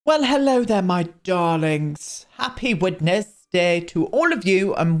Well, hello there, my darlings. Happy Wednesday to all of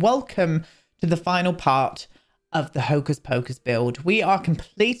you, and welcome to the final part of the Hocus Pocus build. We are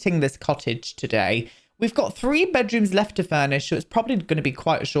completing this cottage today. We've got 3 bedrooms left to furnish, so it's probably going to be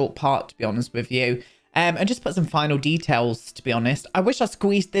quite a short part, to be honest with you. And just put some final details, to be honest. I wish I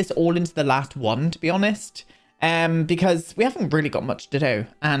squeezed this all into the last one, to be honest, because we haven't really got much to do,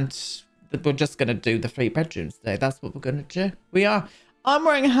 and we're just going to do the 3 bedrooms today. That's what we're going to do. We are. I'm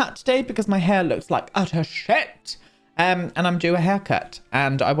wearing a hat today because my hair looks like utter shit. And I'm due a haircut.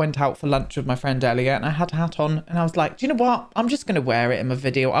 And I went out for lunch with my friend earlier and I had a hat on. And I was like, do you know what? I'm just going to wear it in my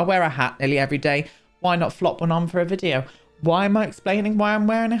video. I wear a hat nearly every day. Why not flop one on for a video? Why am I explaining why I'm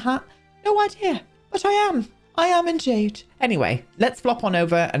wearing a hat? No idea. But I am. I am indeed. Anyway, let's flop on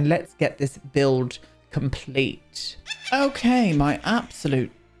over and let's get this build complete. Okay, my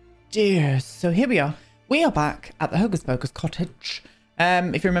absolute dears. So here we are. We are back at the Hocus Pocus cottage.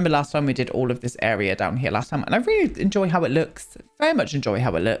 If you remember last time, we did all of this area down here last time, and I really enjoy how it looks. Very much enjoy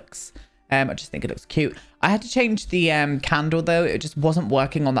how it looks. I just think it looks cute. I had to change the candle though. It just wasn't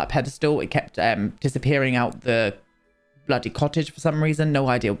working on that pedestal. It kept disappearing out the bloody cottage for some reason. No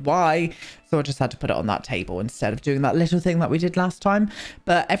idea why. So I just had to put it on that table instead of doing that little thing that we did last time.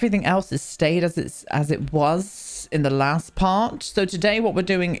 But everything else has stayed as it was in the last part. So today what we're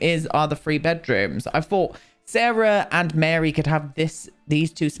doing are the 3 bedrooms. I thought Sarah and Mary could have these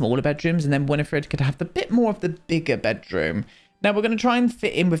 2 smaller bedrooms, and then Winifred could have the bit more of the bigger bedroom. Now we're going to try and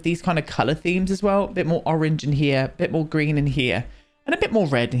fit in with these kind of color themes as well. A bit more orange in here, a bit more green in here, and a bit more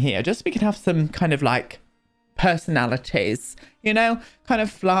red in here, just so we can have some kind of like personalities, you know, kind of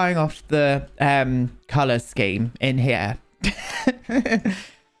flying off the color scheme in here.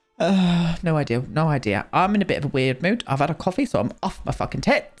 No idea. I'm in a bit of a weird mood. I've had a coffee, so I'm off my fucking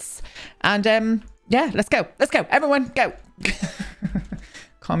tits. And yeah, let's go. Everyone go.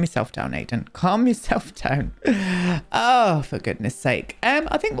 Calm yourself down, Aiden. Calm yourself down. Oh, for goodness sake.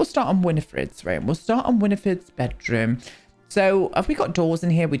 I think we'll start on Winifred's room. We'll start on Winifred's bedroom. So have we got doors in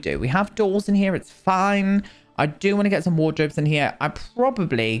here? We do. We have doors in here. It's fine. I do want to get some wardrobes in here. I'm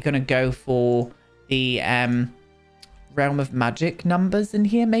probably going to go for the Realm of Magic numbers in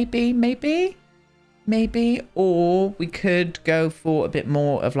here. Maybe. Or we could go for a bit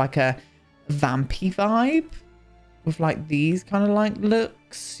more of like a vampy vibe with like these kind of like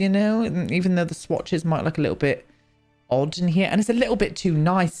looks, you know, and even though the swatches might look a little bit odd in here, and it's a little bit too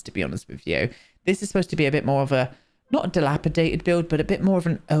nice, to be honest with you. This is supposed to be a bit more of a, not a dilapidated build, but a bit more of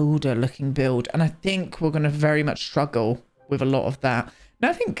an older looking build, and I think we're going to very much struggle with a lot of that. Now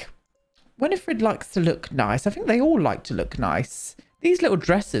I think Winifred likes to look nice. I think they all like to look nice. These little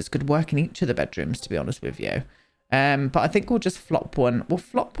dresses could work in each of the bedrooms, to be honest with you. But I think we'll just flop one. We'll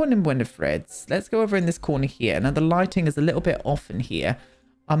flop one in Winifred's. Let's go over in this corner here. Now the lighting is a little bit off in here.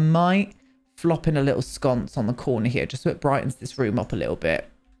 I might flop in a little sconce on the corner here, just so it brightens this room up a little bit.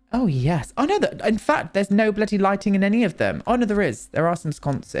 Oh yes. Oh no, in fact, there's no bloody lighting in any of them. Oh no, there is. There are some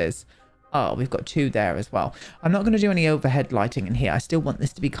sconces. Oh, we've got 2 there as well. I'm not going to do any overhead lighting in here. I still want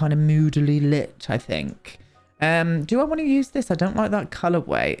this to be kind of moodily lit, I think. Do I want to use this? I don't like that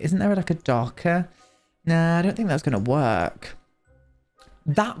colorway. Isn't there like a darker? Nah, I don't think that's going to work.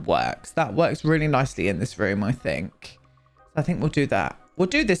 That works. That works really nicely in this room, I think. I think we'll do that. We'll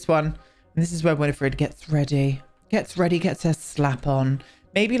do this one. And this is where Winifred gets ready. Gets her slap on.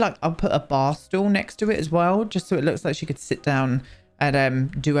 Maybe like I'll put a bar stool next to it as well, just so it looks like she could sit down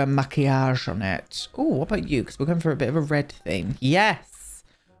and do a maquillage on it. Oh, what about you? Because we're going for a bit of a red theme. Yes.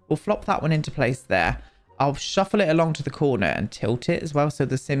 We'll flop that one into place there. I'll shuffle it along to the corner and tilt it as well, so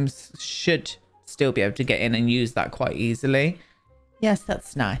the Sims should still be able to get in and use that quite easily. Yes,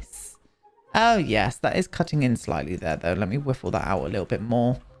 that's nice. Oh yes, that is cutting in slightly there though. Let me whiffle that out a little bit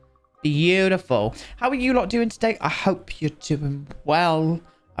more. Beautiful. How are you lot doing today? I hope you're doing well.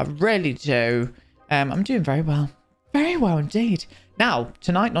 I really do. I'm doing very well. Very well indeed. Now,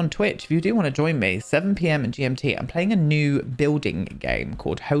 tonight on Twitch, if you do want to join me, 7 p.m. in GMT, I'm playing a new building game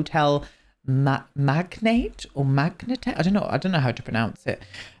called Hotel Magnate or Magnate. I don't know how to pronounce it.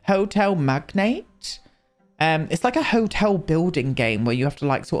 Hotel Magnate. It's like a hotel building game where you have to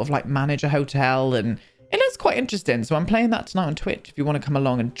like sort of like manage a hotel, and it looks quite interesting. So I'm playing that tonight on Twitch if you want to come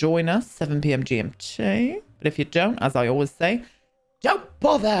along and join us, 7 p.m. GMT. But if you don't, as I always say, don't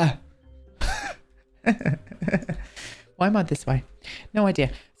bother. Why am I this way? No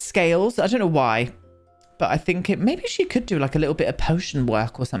idea. Scales. I don't know why. But I think maybe she could do like a little bit of potion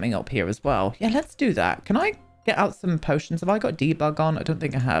work or something up here as well. Yeah, let's do that. Can I get out some potions? Have I got debug on? I don't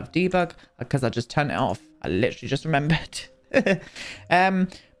think I have. Debug, because I just turned it off. I literally just remembered.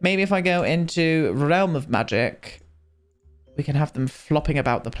 Maybe if I go into Realm of Magic, we can have them flopping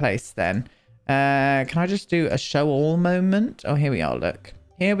about the place then. Can I just do a show all moment? Oh, here we are, look.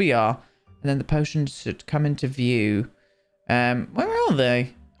 Here we are. And then the potions should come into view. Where are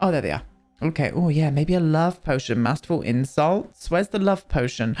they? Oh, there they are. Okay. Oh, yeah. Maybe a love potion. Masterful insults. Where's the love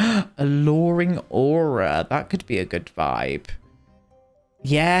potion? Alluring aura. That could be a good vibe.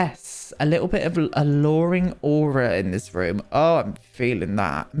 Yes. A little bit of alluring aura in this room. Oh, I'm feeling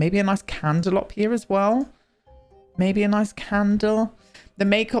that. Maybe a nice candle up here as well. Maybe a nice candle. The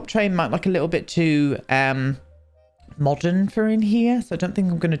makeup tray might like a little bit too modern for in here. So I don't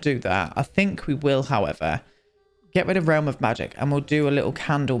think I'm going to do that. I think we will, however, get rid of Realm of Magic. And we'll do a little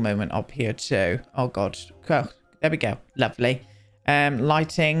candle moment up here too. Oh, God. Oh, there we go. Lovely.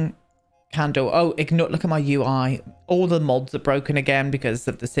 Lighting. Candle. Oh, ignore. Look at my UI. All the mods are broken again because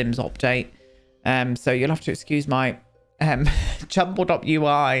of the Sims update. So you'll have to excuse my jumbled up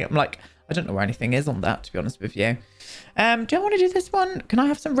UI. I'm like, I don't know where anything is on that, to be honest with you. Do I want to do this one? Can I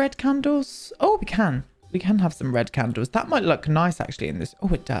have some red candles? Oh, we can. We can have some red candles. That might look nice, actually, in this.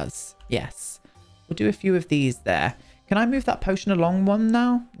 Oh, it does. Yes. We'll do a few of these there. Can I move that potion along one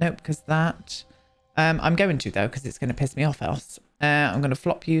now? Nope, because that... I'm going to, though, because it's going to piss me off else. I'm going to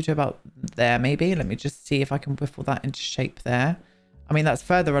flop you to about there, maybe. Let me just see if I can whiffle that into shape there. I mean, that's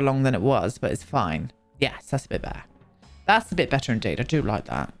further along than it was, but it's fine. Yes, that's a bit better. That's a bit better indeed. I do like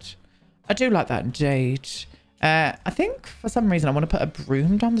that. I do like that indeed. I think for some reason I want to put a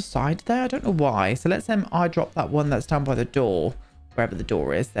broom down the side there. I don't know why. So let's I drop that one that's down by the door, wherever the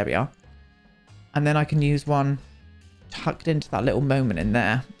door is. There we are. And then I can use one tucked into that little moment in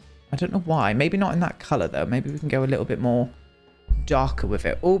there. I don't know why. Maybe not in that colour though. Maybe we can go a little bit more darker with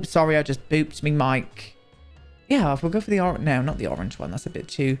it. Oops, sorry, I just booped me mic. Yeah, if we'll go for the orange. No, not the orange one. That's a bit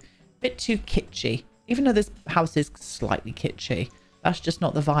too kitschy. Even though this house is slightly kitschy, that's just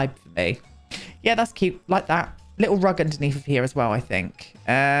not the vibe for me. Yeah, that's cute. Like that. Little rug underneath of here as well, I think.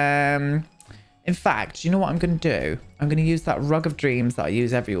 In fact, you know what I'm going to do? I'm going to use that rug of dreams that I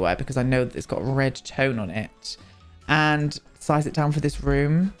use everywhere because I know that it's got a red tone on it. And size it down for this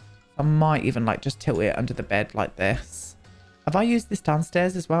room. I might even like just tilt it under the bed like this. Have I used this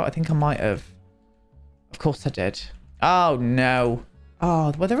downstairs as well? I think I might have. Of course I did. Oh, no.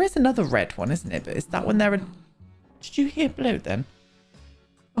 Oh, well, there is another red one, isn't it? But is that one there? Did you hear blue then?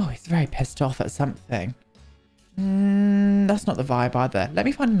 Oh, he's very pissed off at something. That's not the vibe either. Let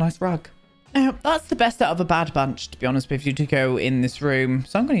me find a nice rug. Now, that's the best out of a bad bunch, to be honest with you, to go in this room.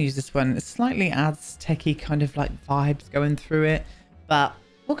 So I'm going to use this one. It slightly adds techie kind of like vibes going through it. But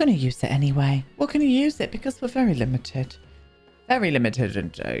we're going to use it anyway. We're going to use it because we're very limited. Very limited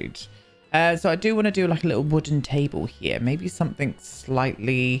indeed. So I do want to do like a little wooden table here. Maybe something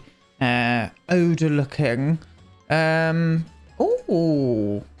slightly older looking.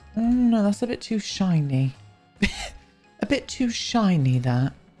 Oh, no, that's a bit too shiny. A bit too shiny,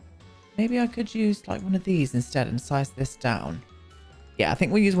 that. Maybe I could use like one of these instead and size this down. Yeah, I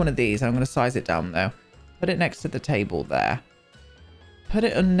think we'll use one of these. I'm going to size it down though. Put it next to the table there. Put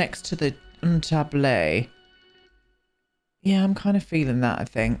it on next to the tablet. Yeah, I'm kind of feeling that, I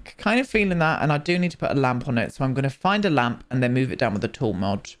think. Kind of feeling that, and I do need to put a lamp on it. So I'm going to find a lamp and then move it down with the tool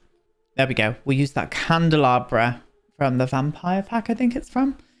mod. There we go. We'll use that candelabra from the vampire pack, I think it's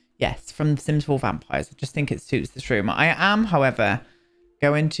from. Yes, from The Sims 4 Vampires. I just think it suits this room. I am, however,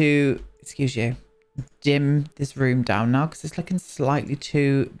 going to, excuse you, dim this room down now because it's looking slightly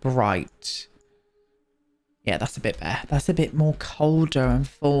too bright. Yeah, that's a bit better. That's a bit more colder and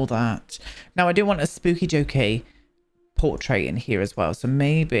full that. Now, I do want a spooky jokey portrait in here as well. So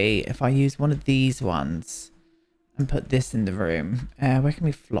maybe if I use one of these ones and put this in the room, where can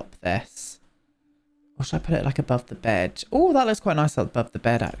we flop this? Or should I put it like above the bed? Oh, that looks quite nice above the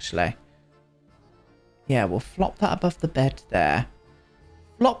bed, actually. Yeah, we'll flop that above the bed there.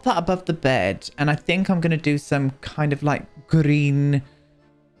 Flop that above the bed. And I think I'm going to do some kind of like green,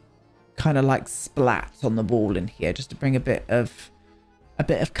 kind of like splats on the wall in here, just to bring a bit of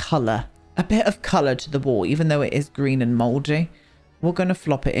colour. A bit of colour to the wall, even though it is green and mouldy. We're going to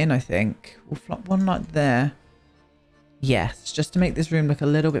flop it in, I think. We'll flop one like there. Yes, just to make this room look a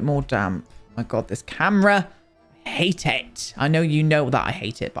little bit more damp. Oh my God, this camera. I hate it. I know you know that I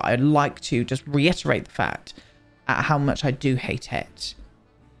hate it, but I'd like to just reiterate the fact at how much I do hate it.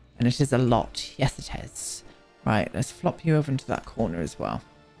 And it is a lot. Yes, it is. Right, let's flop you over into that corner as well.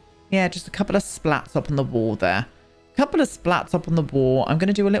 Yeah, just a couple of splats up on the wall there. Couple of splats up on the wall. I'm going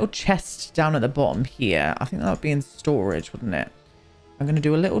to do a little chest down at the bottom here. I think that would be in storage, wouldn't it? I'm going to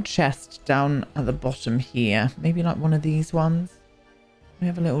do a little chest down at the bottom here. Maybe like one of these ones. We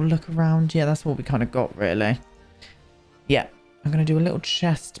have a little look around. Yeah, that's what we kind of got, really. Yeah, I'm going to do a little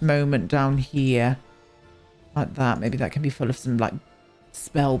chest moment down here. Like that. Maybe that can be full of some like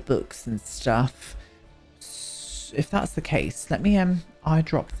spell books and stuff. If that's the case, let me eye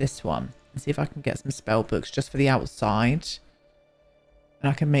drop this one and see if I can get some spell books just for the outside. And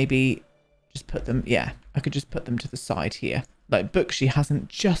I can maybe just put them, yeah, I could just put them to the side here. Like books she hasn't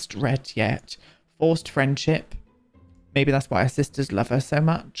just read yet. Forced friendship. Maybe that's why her sisters love her so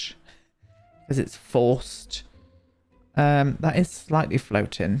much. Because it's forced. That is slightly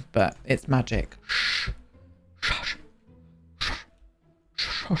floating, but it's magic. Shh. Shush. Shush.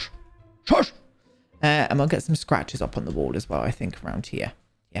 Shush. Shush. And we'll get some scratches up on the wall as well, I think, around here.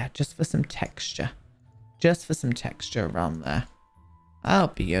 Yeah, just for some texture. Just for some texture around there. Oh,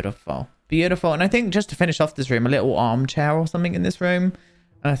 beautiful. Beautiful. And I think just to finish off this room, a little armchair or something in this room.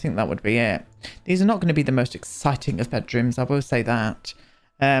 And I think that would be it. These are not going to be the most exciting of bedrooms, I will say that.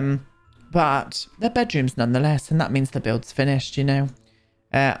 But they're bedrooms nonetheless, and that means the build's finished, you know.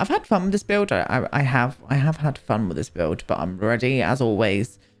 I've had fun with this build. I have had fun with this build, but I'm ready, as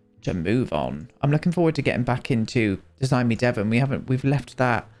always, to move on. I'm looking forward to getting back into Design Me Devon. We've left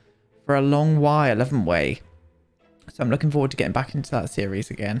that for a long while, haven't we? So I'm looking forward to getting back into that series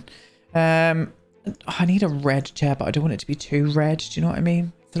again. I need a red chair, but I don't want it to be too red. Do you know what I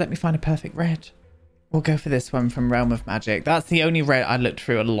mean? So let me find a perfect red. We'll go for this one from Realm of Magic. That's the only red. I looked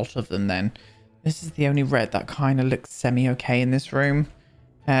through a lot of them then. This is the only red that kind of looks semi-okay in this room.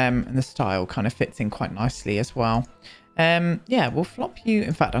 And the style kind of fits in quite nicely as well. Yeah, we'll flop you.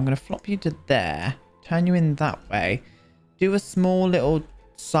 In fact, I'm going to flop you to there. Turn you in that way. Do a small little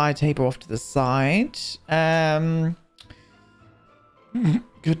side table off to the side.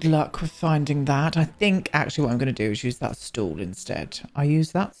 Good luck with finding that. I think actually what I'm going to do is use that stool instead. I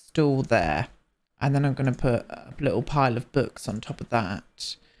use that stool there. And then I'm going to put a little pile of books on top of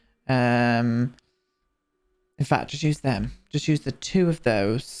that. In fact, just use them. Just use the two of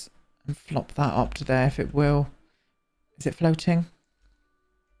those and flop that up to there if it will. Is it floating?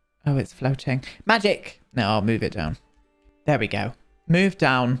 Oh, it's floating. Magic! No, I'll move it down. There we go. Move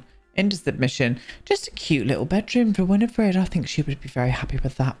down into submission. Just a cute little bedroom for Winifred. I think she would be very happy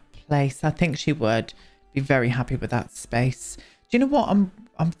with that place. I think she would be very happy with that space. Do you know what? I'm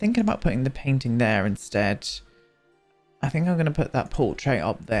thinking about putting the painting there instead. I think I'm going to put that portrait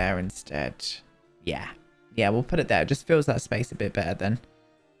up there instead. Yeah. Yeah, we'll put it there. It just fills that space a bit better then.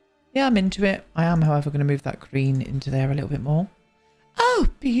 Yeah, I'm into it. I am, however, going to move that green into there a little bit more. Oh,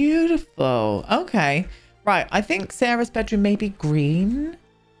 beautiful. Okay. Right, I think Sarah's bedroom may be green.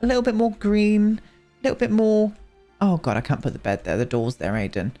 A little bit more green. A little bit more... Oh, God, I can't put the bed there. The door's there,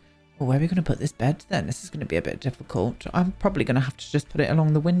 Aiden. Well, where are we going to put this bed then? This is going to be a bit difficult. I'm probably going to have to just put it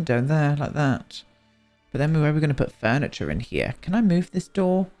along the window there, like that. But then where are we going to put furniture in here? Can I move this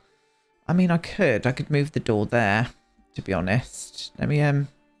door? I mean, I could move the door there, to be honest. Let me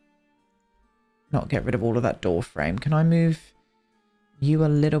not get rid of all of that door frame. Can I move you a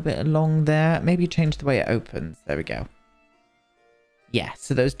little bit along there? Maybe change the way it opens. There we go. Yeah,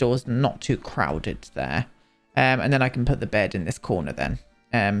 so those doors not too crowded there. And then I can put the bed in this corner then.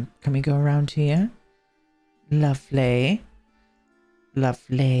 Can we go around here? Lovely.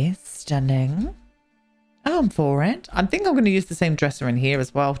 Lovely. Stunning. Oh, I'm for it. I think I'm going to use the same dresser in here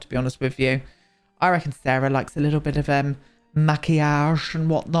as well, to be honest with you. I reckon Sarah likes a little bit of maquillage and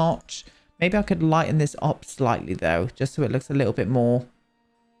whatnot. Maybe I could lighten this up slightly, though, just so it looks a little bit more...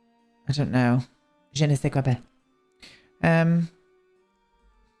 I don't know. Je ne sais quoi faire.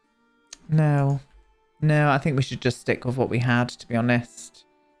 No. No, I think we should just stick with what we had, to be honest.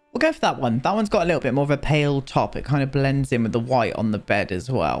 We'll go for that one. That one's got a little bit more of a pale top. It kind of blends in with the white on the bed as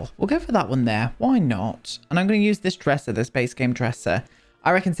well. We'll go for that one there. Why not? And I'm going to use this dresser, this base game dresser.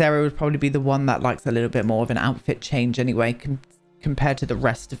 I reckon Sarah would probably be the one that likes a little bit more of an outfit change anyway, compared to the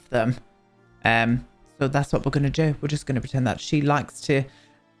rest of them. So that's what we're going to do. We're just going to pretend that she likes to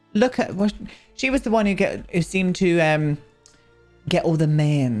look at... Well, she was the one who seemed to get all the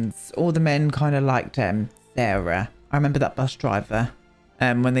men. All the men kind of liked Sarah. I remember that bus driver.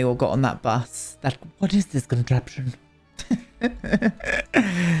 When they all got on that bus. What is this contraption? I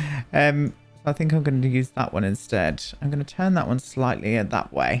think I'm going to use that one instead. I'm going to turn that one slightly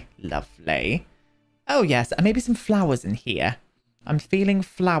that way. Lovely. Oh, yes. And maybe some flowers in here. I'm feeling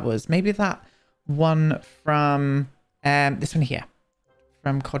flowers. Maybe that one from this one here.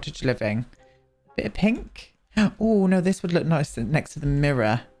 From Cottage Living. Bit of pink. Oh, no. This would look nice next to the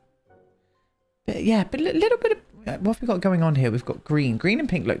mirror. But yeah, but a little bit of... What have we got going on here? We've got green. Green and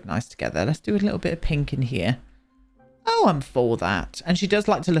pink look nice together. Let's do a little bit of pink in here. Oh, I'm for that. And she does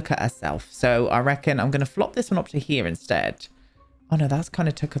like to look at herself. So I reckon I'm going to flop this one up to here instead. Oh, no, that's kind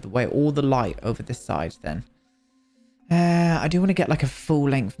of took away all the light over this side then. I do want to get like a full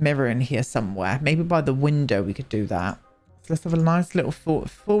length mirror in here somewhere. Maybe by the window we could do that. So let's have a nice little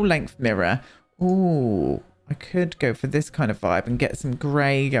full length mirror. Ooh, I could go for this kind of vibe and get some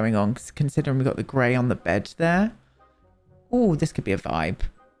grey going on, considering we got the grey on the bed there. Ooh, this could be a vibe.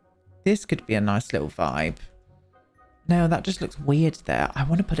 This could be a nice little vibe. No, that just looks weird there. I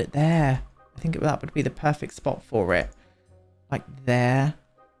want to put it there. I think that would be the perfect spot for it. Like there.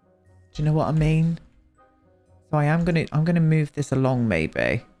 Do you know what I mean? So I'm gonna move this along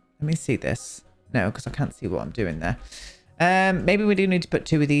maybe. Let me see this. No, because I can't see what I'm doing there. Maybe we do need to put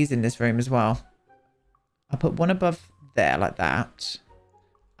 2 of these in this room as well. I'll put one above there like that.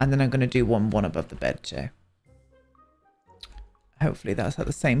 And then I'm gonna do one above the bed too. Hopefully that's at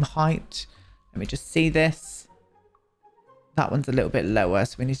the same height. Let me just see this. That one's a little bit lower,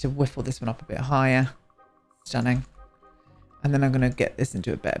 so we need to whiffle this one up a bit higher. Stunning. And then I'm going to get this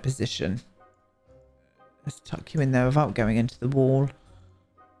into a better position. Let's tuck you in there without going into the wall.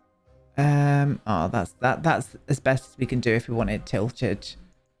 Oh, that's as best as we can do if we want it tilted.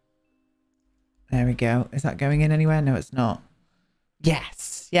 There we go. Is that going in anywhere? No, it's not.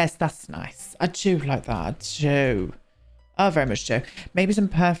 Yes. Yes, that's nice. I do like that. I do. Oh, very much so. Maybe some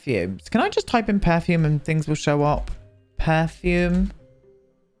perfumes. Can I just type in perfume and things will show up? Perfume.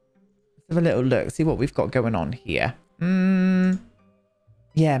 Let's have a little look. See what we've got going on here.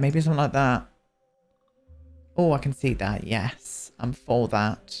 Yeah, maybe something like that. Oh, I can see that. Yes, I'm for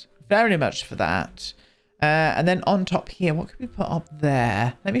that. Very much for that. And then on top here, what could we put up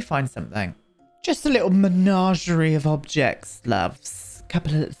there? Let me find something. Just a little menagerie of objects, loves.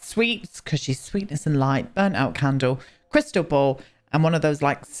 Couple of sweets, cushy sweetness and light, burnt out candle, crystal ball, and one of those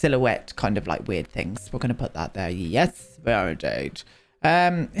like silhouette kind of like weird things. We're going to put that there. Yes, very good.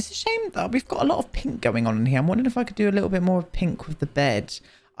 It's a shame that we've got a lot of pink going on in here. I'm wondering if I could do a little bit more of pink with the bed.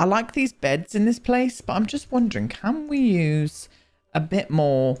 I like these beds in this place, but I'm just wondering, can we use a bit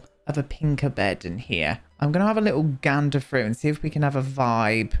more of a pinker bed in here? I'm going to have a little gander through and see if we can have a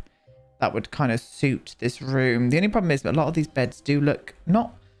vibe that would kind of suit this room. The only problem is that a lot of these beds do look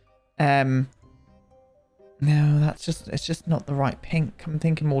not... No, it's just not the right pink. I'm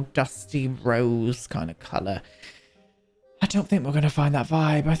thinking more dusty rose kind of colour. I don't think we're going to find that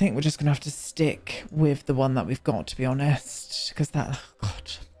vibe. I think we're just going to have to stick with the one that we've got, to be honest. Because that... Oh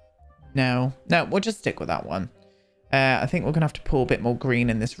God. No, we'll just stick with that one. I think we're going to have to pull a bit more green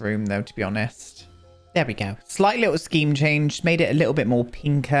in this room, though, to be honest. There we go. Slight little scheme change. Made it a little bit more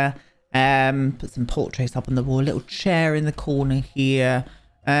pinker. Put some portraits up on the wall. A little chair in the corner here.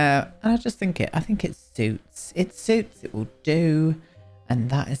 And I just think I think it suits. It suits. It will do. And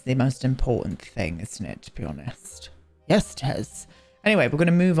that is the most important thing, isn't it, to be honest? Yes, it is. Anyway, we're going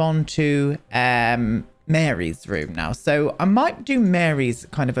to move on to Mary's room now. So I might do Mary's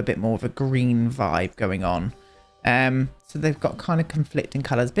kind of a bit more of a green vibe going on. So they've got kind of conflicting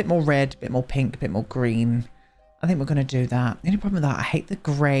colours. A bit more red, a bit more pink, a bit more green. I think we're going to do that. The only problem with that, I hate the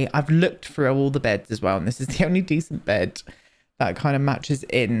grey. I've looked through all the beds as well, and this is the only decent bed that kind of matches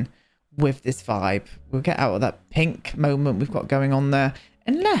in with this vibe. We'll get out of that pink moment we've got going on there.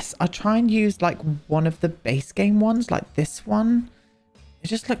 Unless I try and use like one of the base game ones, like this one. It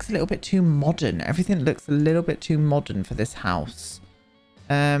just looks a little bit too modern. Everything looks a little bit too modern for this house.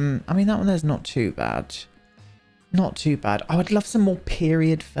 I mean, that one there's not too bad. Not too bad. I would love some more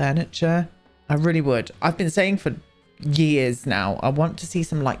period furniture. I really would. I've been saying for years now, I want to see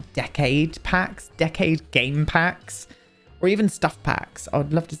some like decade packs, decade game packs, or even stuff packs. I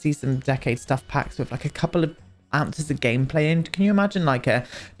would love to see some decade stuff packs with like a couple of ounces of gameplay in. Can you imagine like a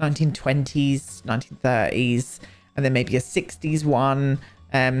 1920s, 1930s, and then maybe a 60s one,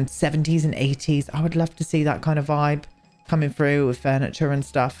 70s and 80s? I would love to see that kind of vibe coming through with furniture and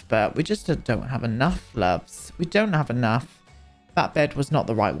stuff, but we just don't have enough, loves. We don't have enough. That bed was not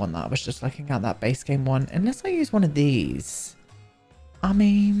the right one that I was just looking at, that base game one. Unless I use one of these. I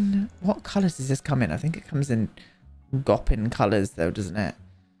mean, what colours does this come in? I think it comes in Goppin colours though, doesn't it?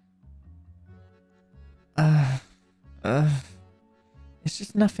 It's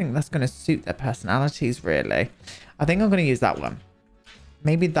just nothing that's going to suit their personalities, really. I think I'm going to use that one.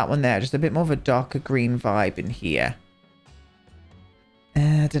 Maybe that one there. Just a bit more of a darker green vibe in here.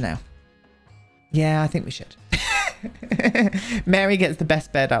 I don't know. Yeah, I think we should. Mary gets the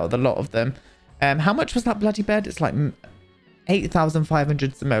best bed out of the lot of them. How much was that bloody bed? It's like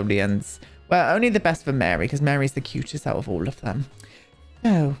 8,500 simoleons. Well, only the best for Mary, because Mary's the cutest out of all of them.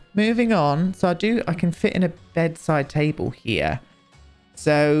 So, moving on. So I can fit in a bedside table here.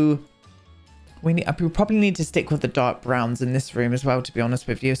 So we probably need to stick with the dark browns in this room as well, to be honest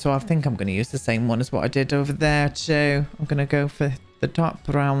with you. So I think I'm going to use the same one as what I did over there too. I'm going to go for the dark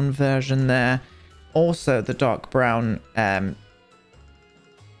brown version there. Also, the dark brown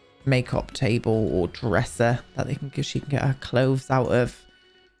makeup table or dresser that she can get her clothes out of.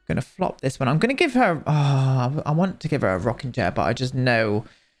 I'm gonna flop this one. I'm gonna give her, I want to give her a rocking chair, but I just know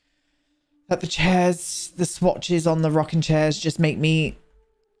that the chairs, the swatches on the rocking chairs just make me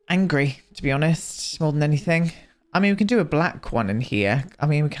angry, to be honest, more than anything. I mean, we can do a black one in here. I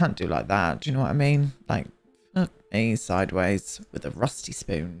mean, we can't do like that. Do you know what I mean? Like, fuck me sideways with a rusty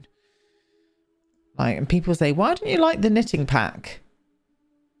spoon. Like, and people say, why don't you like the knitting pack?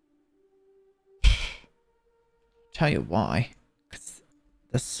 Tell you why. Because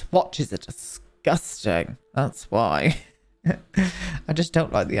the swatches are disgusting. That's why. I just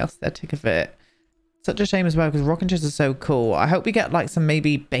don't like the aesthetic of it. Such a shame as well, because rocking chairs are so cool. I hope we get like some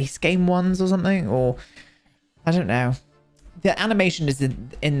maybe base game ones or something, or I don't know. The animation is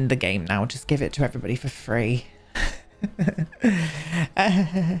in the game now. Just give it to everybody for free.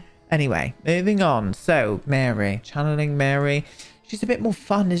 Anyway, moving on. So Mary, channeling Mary. She's a bit more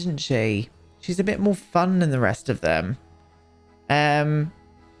fun, isn't she? She's a bit more fun than the rest of them.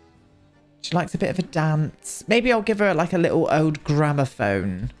 She likes a bit of a dance. Maybe I'll give her like a little old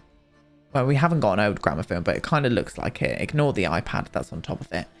gramophone. Well, we haven't got an old gramophone, but it kind of looks like it. Ignore the iPad that's on top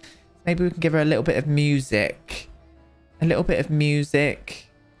of it. Maybe we can give her a little bit of music. A little bit of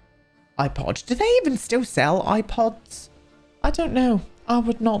music. iPod. Do they even still sell iPods? I don't know. I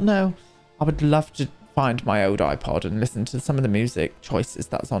would not know. I would love to find my old iPod and listen to some of the music choices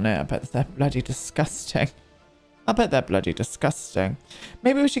that's on it. I bet they're bloody disgusting. I bet they're bloody disgusting.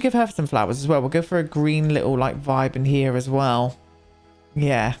 Maybe we should give her some flowers as well. We'll go for a green little like vibe in here as well.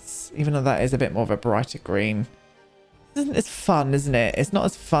 Yes, even though that is a bit more of a brighter green. Isn't this fun, isn't it? It's not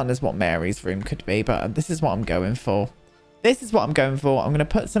as fun as what Mary's room could be, but this is what I'm going for. This is what I'm going for. I'm going to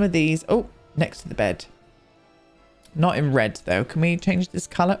put some of these, next to the bed. Not in red, though. Can we change this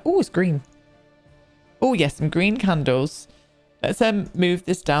colour? Oh, it's green. Oh, yes, some green candles. Let's move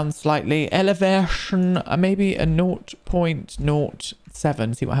this down slightly. Elevation, maybe a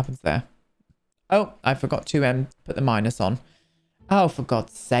 0.07. See what happens there. Oh, I forgot to put the minus on. Oh, for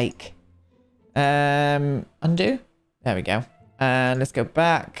God's sake. Undo. There we go. And let's go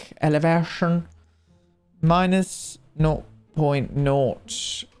back. Elevation. Minus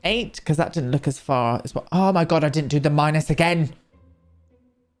 0.08. Because that didn't look as far as what. Oh my God, I didn't do the minus again.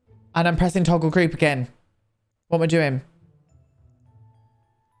 And I'm pressing toggle group again. What am I doing?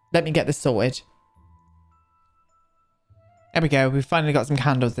 Let me get this sorted. There we go. We've finally got some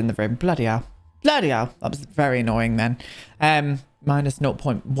candles in the room. Bloody hell. Bloody hell. That was very annoying then. Minus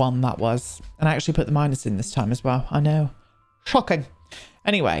 0.1 that was. And I actually put the minus in this time as well. I know. Shocking.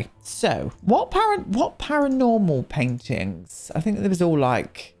 Anyway, so what paranormal paintings? I think there was all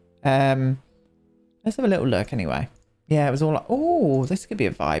like, let's have a little look anyway. Yeah, it was all like, oh, this could be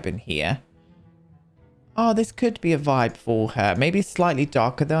a vibe in here. Oh, this could be a vibe for her. Maybe slightly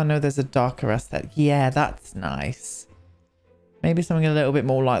darker though. I know there's a darker aesthetic. Yeah, that's nice. Maybe something a little bit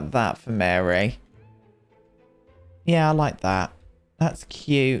more like that for Mary. Yeah, I like that. That's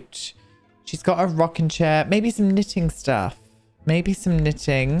cute. She's got a rocking chair. Maybe some knitting stuff. Maybe some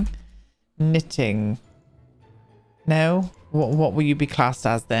knitting. Knitting. No? What will you be classed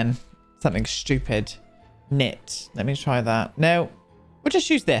as then? Something stupid. Knit. Let me try that. No. We'll just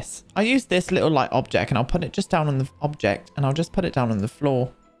use this. I'll use this little like object and I'll put it just down on the object and I'll just put it down on the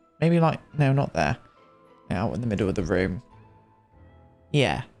floor. Maybe like, no, not there. Out in the middle of the room.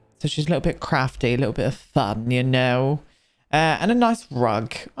 Yeah. So she's a little bit crafty, a little bit of fun, you know. And a nice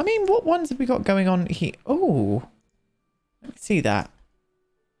rug. I mean, what ones have we got going on here? Oh, let me see that.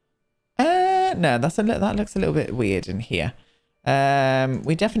 No, that looks a little bit weird in here.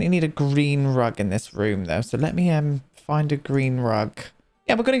 We definitely need a green rug in this room though. So let me find a green rug.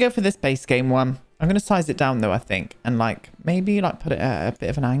 Yeah, we're going to go for this base game one. I'm going to size it down though, I think. And like, maybe like put it at a bit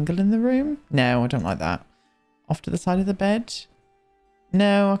of an angle in the room. No, I don't like that. Off to the side of the bed.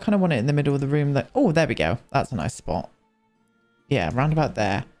 No, I kind of want it in the middle of the room. Like, oh, there we go. That's a nice spot. Yeah, round about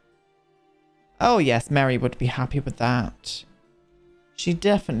there. Oh yes, Mary would be happy with that. She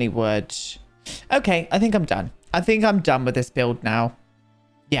definitely would. Okay, I think I'm done. I think I'm done with this build now.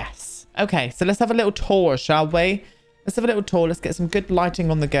 Yes. Okay, so let's have a little tour, shall we? Let's have a little tour. Let's get some good lighting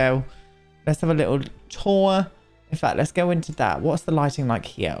on the go. Let's have a little tour. In fact, let's go into that. What's the lighting like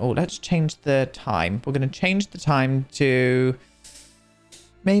here? Oh, let's change the time. We're going to change the time to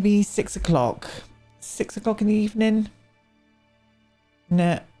maybe 6 o'clock. 6 o'clock in the evening?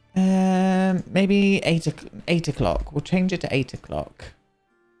 No. Maybe 8 o'clock. We'll change it to 8 o'clock.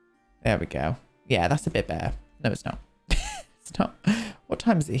 There we go. Yeah, that's a bit better. No, it's not. It's not. What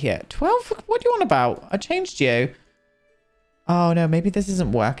time is it here? 12? What do you want about? I changed you. Oh, no. Maybe this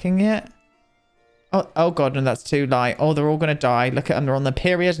isn't working yet. Oh God, no, that's too light. Oh, they're all going to die. Look at them. They're on the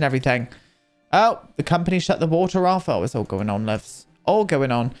period and everything. Oh, the company shut the water off. Oh, it's all going on, loves. All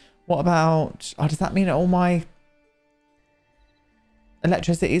going on. What about... Oh, does that mean all my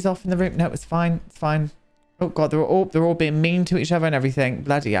electricity is off in the room? No, it's fine. It's fine. Oh God, they're all being mean to each other and everything.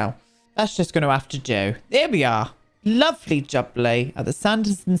 Bloody hell. That's just going to have to do. There we are. Lovely jubbly at the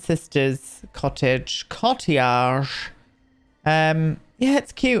Sanderson sisters cottage. Cottage. Yeah,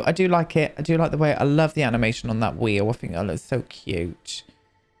 it's cute. I do like it. I do like the way... I love the animation on that wheel. I think that looks so cute.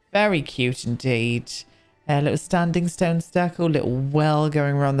 Very cute indeed. A little standing stone circle, little well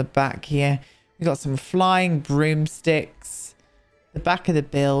going around the back here. We've got some flying broomsticks. The back of the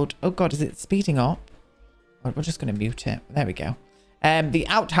build. Oh God, is it speeding up? We're just going to mute it. There we go. The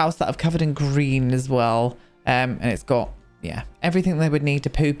outhouse that I've covered in green as well. And it's got, yeah, everything they would need to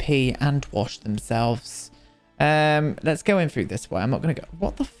poo pee and wash themselves. Let's go in through this way. I'm not going to go.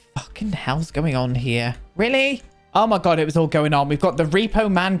 What the fucking hell's going on here? Really? Oh my God, it was all going on. We've got the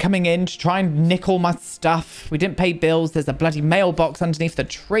repo man coming in to try and nick all my stuff. We didn't pay bills. There's a bloody mailbox underneath the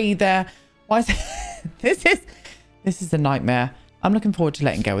tree there. Why is it? This is a nightmare. I'm looking forward to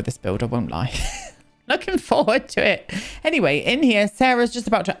letting go of this build. I won't lie. Looking forward to it. Anyway, in here, Sarah's just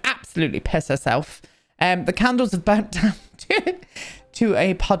about to absolutely piss herself. The candles have burnt down to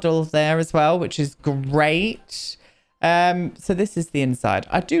a puddle there as well, which is great. So this is the inside.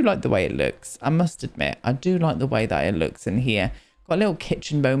 I do like the way it looks. I must admit, I do like the way that it looks in here. Got a little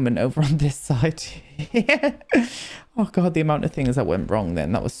kitchen moment over on this side here. Oh God, the amount of things that went wrong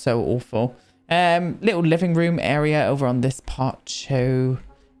then. That was so awful. Little living room area over on this part too.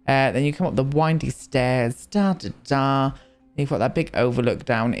 Then you come up the windy stairs. You've got that big overlook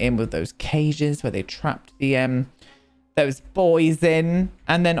down in with those cages where they trapped the those boys in.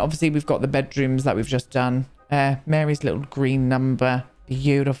 And then obviously we've got the bedrooms that we've just done. Mary's little green number.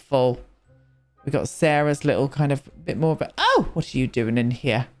 Beautiful. We've got Sarah's little kind of bit more of a... Oh, what are you doing in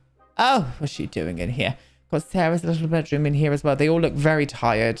here? Oh, what's she doing in here? Got Sarah's little bedroom in here as well. They all look very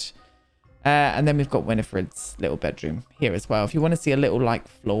tired. And then we've got Winifred's little bedroom here as well. If you want to see a little like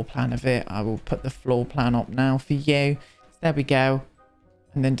floor plan of it, I will put the floor plan up now for you. So there we go.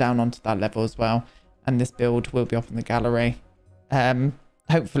 And then down onto that level as well. And this build will be up in the gallery.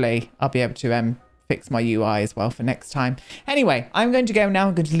 Hopefully I'll be able to fix my UI as well for next time. Anyway, I'm going to go now.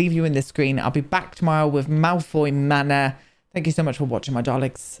 I'm going to leave you in this screen. I'll be back tomorrow with Malfoy Manor. Thank you so much for watching, my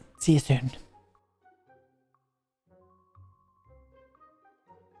darlings. See you soon.